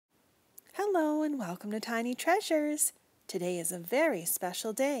Hello and welcome to Tiny Treasures. Today is a very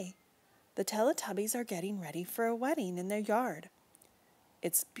special day. The Teletubbies are getting ready for a wedding in their yard.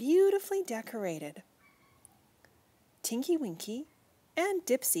 It's beautifully decorated. Tinky Winky and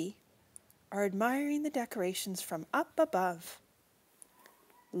Dipsy are admiring the decorations from up above.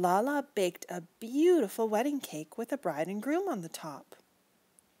 Lala baked a beautiful wedding cake with a bride and groom on the top.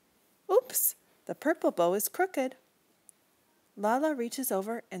 Oops, the purple bow is crooked. Lala reaches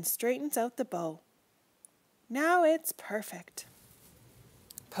over and straightens out the bow. Now it's perfect.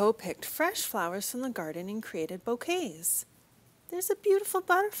 Po picked fresh flowers from the garden and created bouquets. There's a beautiful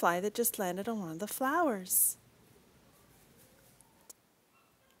butterfly that just landed on one of the flowers.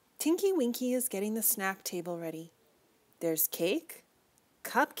 Tinky Winky is getting the snack table ready. There's cake,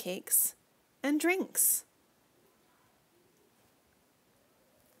 cupcakes, and drinks.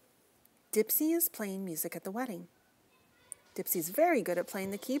 Dipsy is playing music at the wedding. Dipsy's very good at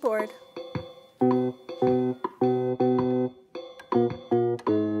playing the keyboard.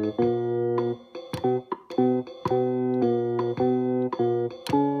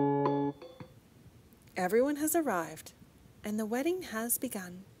 Everyone has arrived, and the wedding has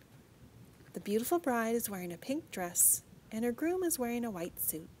begun. The beautiful bride is wearing a pink dress, and her groom is wearing a white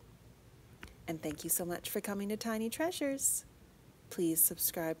suit. And thank you so much for coming to Tiny Treasures. Please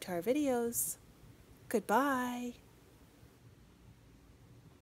subscribe to our videos. Goodbye.